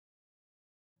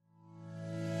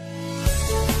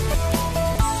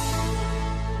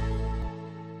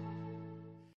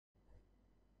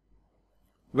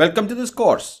Welcome to this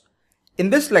course. In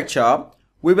this lecture,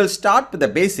 we will start with the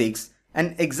basics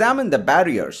and examine the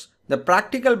barriers, the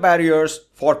practical barriers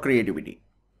for creativity,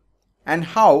 and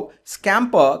how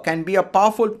Scamper can be a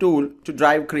powerful tool to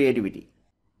drive creativity.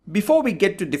 Before we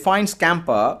get to define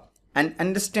Scamper and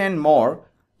understand more,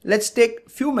 let's take a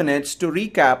few minutes to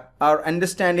recap our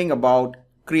understanding about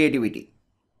creativity.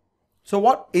 So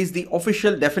what is the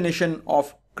official definition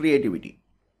of creativity?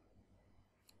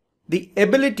 The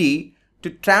ability to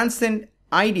transcend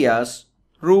ideas,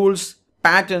 rules,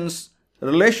 patterns,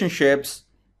 relationships,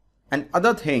 and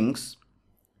other things,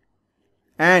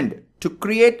 and to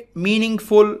create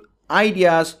meaningful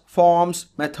ideas, forms,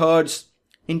 methods,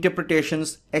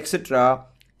 interpretations, etc.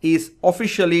 is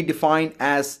officially defined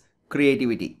as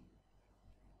creativity.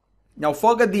 Now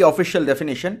forget the official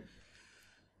definition.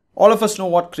 All of us know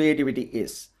what creativity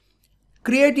is.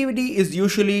 Creativity is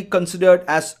usually considered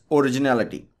as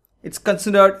originality. It's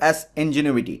considered as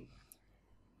ingenuity,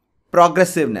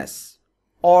 progressiveness,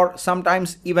 or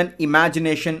sometimes even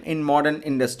imagination in modern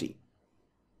industry.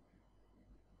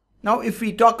 Now, if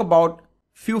we talk about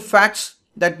few facts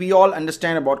that we all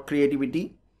understand about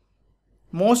creativity,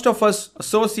 most of us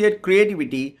associate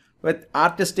creativity with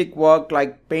artistic work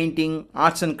like painting,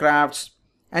 arts and crafts,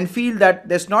 and feel that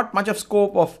there's not much of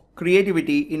scope of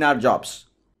creativity in our jobs.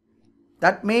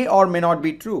 That may or may not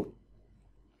be true.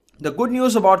 The good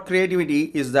news about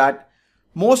creativity is that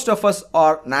most of us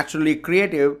are naturally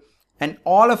creative and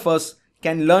all of us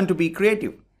can learn to be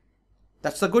creative.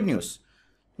 That's the good news.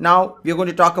 Now we are going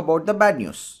to talk about the bad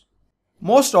news.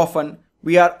 Most often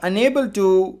we are unable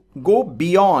to go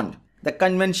beyond the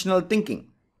conventional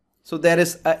thinking. So there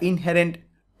is an inherent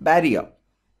barrier.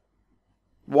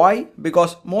 Why?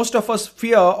 Because most of us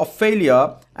fear of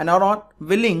failure and are not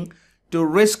willing to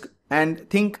risk and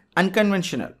think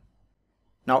unconventional.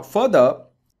 Now further,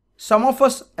 some of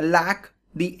us lack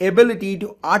the ability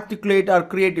to articulate our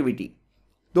creativity,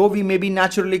 though we may be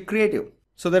naturally creative.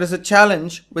 So there is a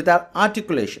challenge with our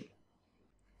articulation.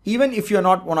 Even if you're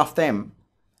not one of them,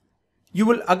 you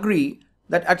will agree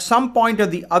that at some point or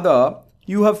the other,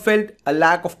 you have felt a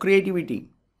lack of creativity.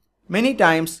 Many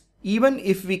times, even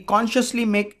if we consciously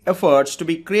make efforts to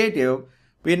be creative,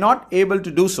 we are not able to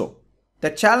do so.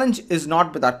 The challenge is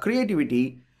not with our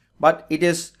creativity, but it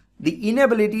is the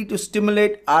inability to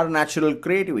stimulate our natural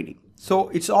creativity. So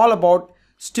it's all about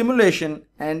stimulation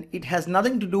and it has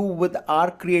nothing to do with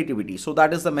our creativity. So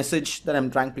that is the message that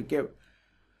I'm trying to give.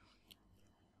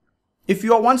 If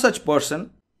you are one such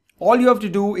person, all you have to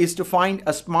do is to find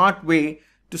a smart way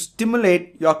to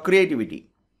stimulate your creativity.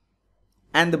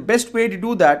 And the best way to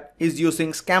do that is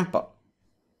using Scamper.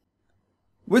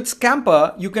 With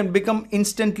Scamper, you can become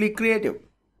instantly creative.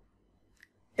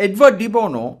 Edward de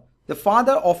Bono, the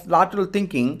father of lateral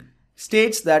thinking,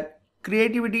 states that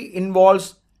creativity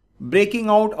involves breaking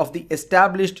out of the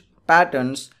established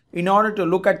patterns in order to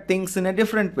look at things in a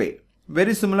different way,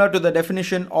 very similar to the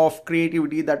definition of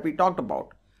creativity that we talked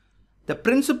about. The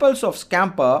principles of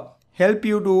Scamper help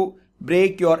you to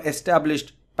break your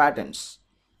established patterns.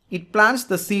 It plants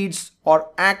the seeds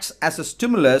or acts as a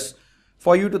stimulus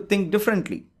for you to think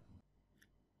differently.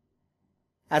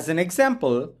 As an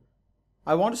example,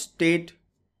 I want to state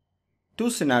two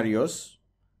scenarios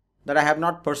that I have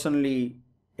not personally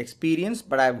experienced,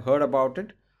 but I have heard about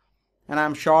it and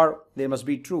I'm sure they must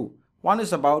be true. One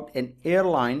is about an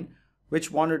airline which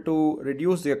wanted to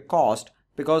reduce their cost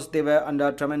because they were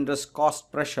under tremendous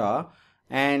cost pressure,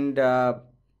 and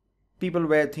people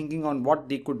were thinking on what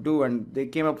they could do and they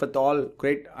came up with all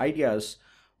great ideas.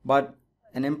 But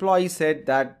an employee said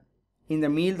that in the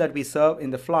meal that we serve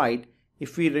in the flight,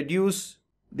 if we reduce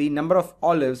the number of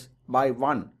olives by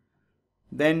 1,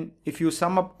 then if you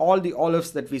sum up all the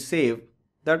olives that we save,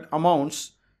 that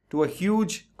amounts to a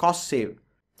huge cost save.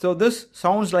 So this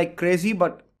sounds like crazy,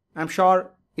 but I'm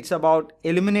sure it's about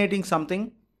eliminating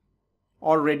something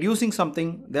or reducing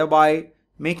something, thereby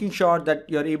making sure that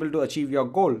you're able to achieve your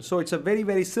goal. So it's a very,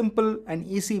 very simple and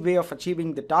easy way of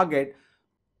achieving the target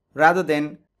rather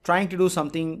than trying to do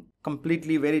something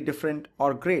completely very different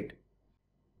or great.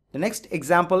 The next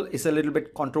example is a little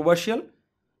bit controversial,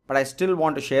 but I still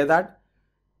want to share that.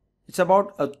 It's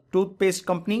about a toothpaste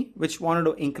company which wanted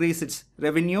to increase its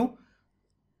revenue.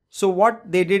 So what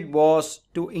they did was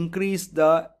to increase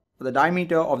the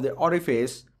diameter of the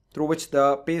orifice through which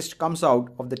the paste comes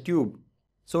out of the tube.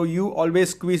 So you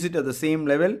always squeeze it at the same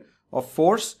level of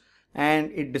force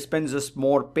and it dispenses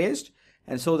more paste,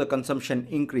 and so the consumption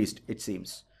increased, it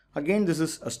seems. Again, this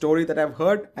is a story that I've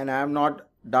heard and I have not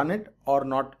done it or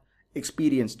not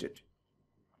experienced it.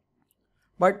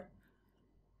 But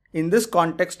in this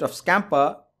context of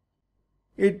Scamper,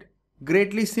 it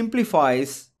greatly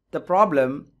simplifies the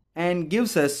problem and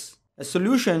gives us a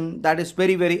solution that is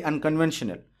very, very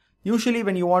unconventional. Usually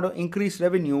when you want to increase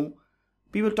revenue,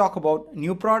 people talk about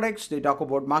new products, they talk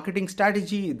about marketing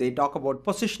strategy, they talk about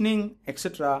positioning,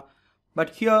 etc.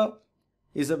 But here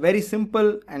is a very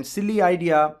simple and silly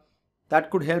idea that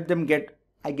could help them get,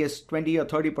 I guess, 20 or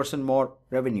 30% more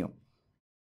revenue.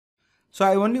 So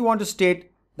I only want to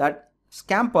state that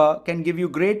Scamper can give you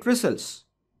great results.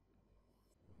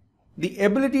 The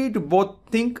ability to both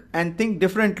think and think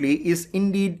differently is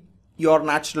indeed your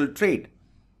natural trait.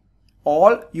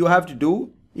 All you have to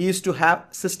do is to have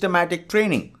systematic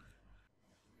training.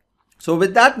 So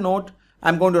with that note,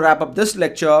 I'm going to wrap up this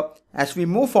lecture. As we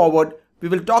move forward, we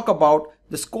will talk about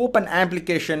the scope and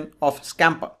application of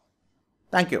Scamper.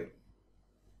 Thank you.